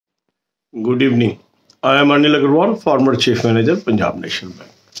Good evening. I am Anil Agarwal, former Chief Manager, Punjab National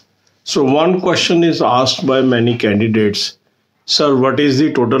Bank. So, one question is asked by many candidates. Sir, what is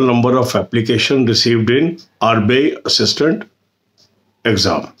the total number of applications received in RBI Assistant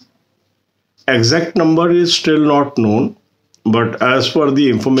exam? Exact number is still not known, but as per the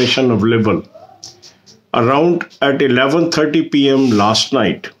information available, around at 11:30 p.m. last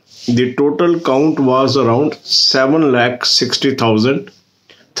night, the total count was around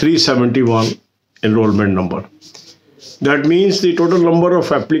 7,60,371 enrollment number. That means the total number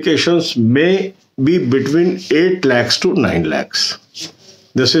of applications may be between 8 lakhs to 9 lakhs.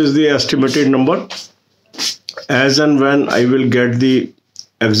 This is the estimated number. As and when I will get the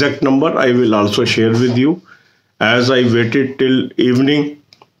exact number, I will also share with you. As I waited till evening,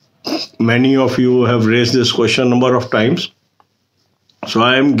 many of you have raised this question number of times. So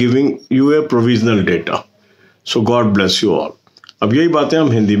I am giving you a provisional data. So God bless you all. अब यही बातें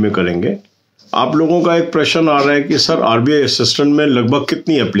हम हिंदी में करेंगे. आप लोगों का एक प्रश्न आ रहा है कि सर आरबीआई असिस्टेंट में लगभग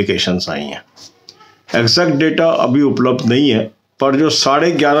कितनी एप्लीकेशंस आई हैं. एग्जैक्ट डेटा अभी उपलब्ध नहीं है, पर जो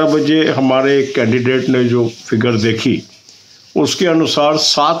 11:30 बजे हमारे कैंडिडेट ने जो फिगर देखी उसके अनुसार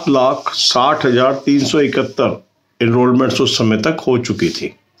 7,60,371 एनरोलमेंट्स उस समय तक हो चुकी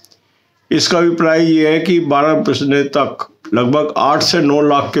थी. इसका अभिप्राय ये है कि 12 बजे तक लगभग 8 से 9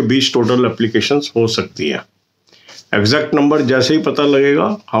 लाख के बीच टोटल एप्लीकेशंस हो सकती है. एग्जैक्ट नंबर जैसे ही पता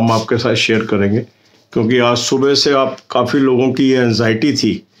लगेगा हम आपके साथ शेयर करेंगे, क्योंकि आज सुबह से आप काफ़ी लोगों की ये एंजाइटी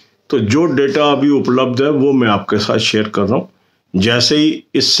थी. तो जो डेटा अभी उपलब्ध है वो मैं आपके साथ शेयर कर रहा हूँ. जैसे ही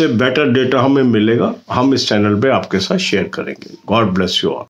इससे बेटर डेटा हमें मिलेगा हम इस चैनल पे आपके साथ शेयर करेंगे. God bless you all.